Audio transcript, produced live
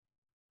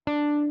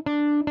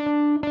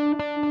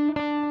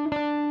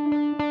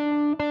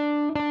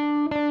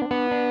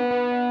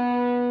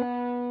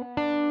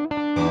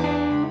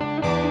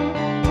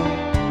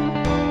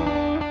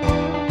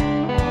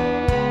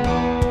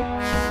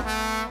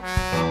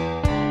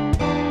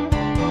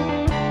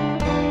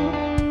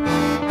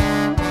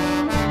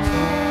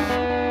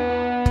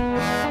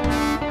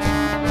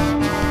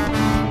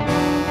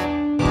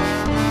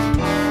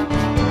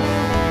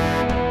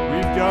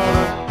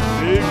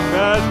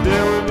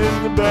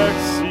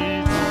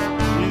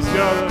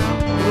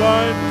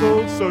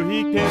blindfold so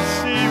he can't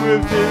see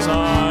with his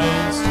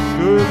eyes.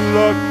 Good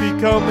luck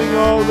becoming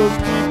all those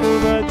people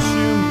that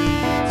you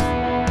meet.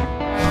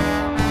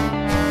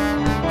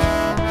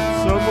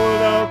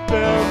 Someone out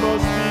there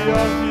must be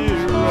a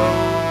hero.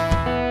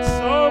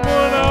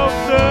 Someone out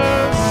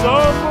there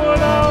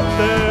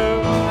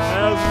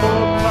has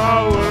more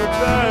power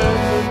than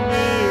the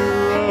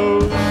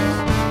Neros.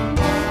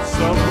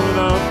 Someone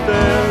out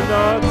there,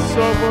 not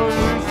someone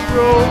who's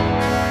broke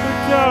the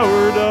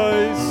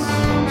cowardice.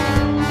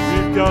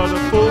 We've got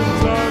a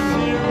full-time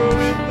hero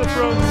in the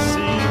front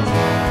seat.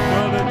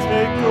 Gonna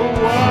take a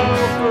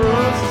while for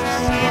us to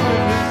see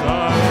with his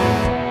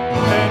eyes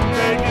and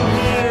make him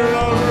hear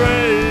a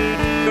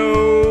radio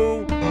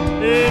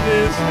in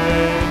his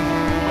head.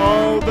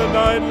 All the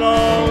night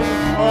long,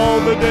 all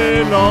the day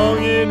long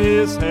in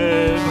his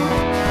head.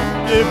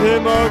 Give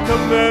him our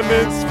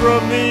commandments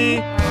from me,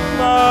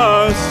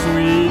 my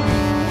sweet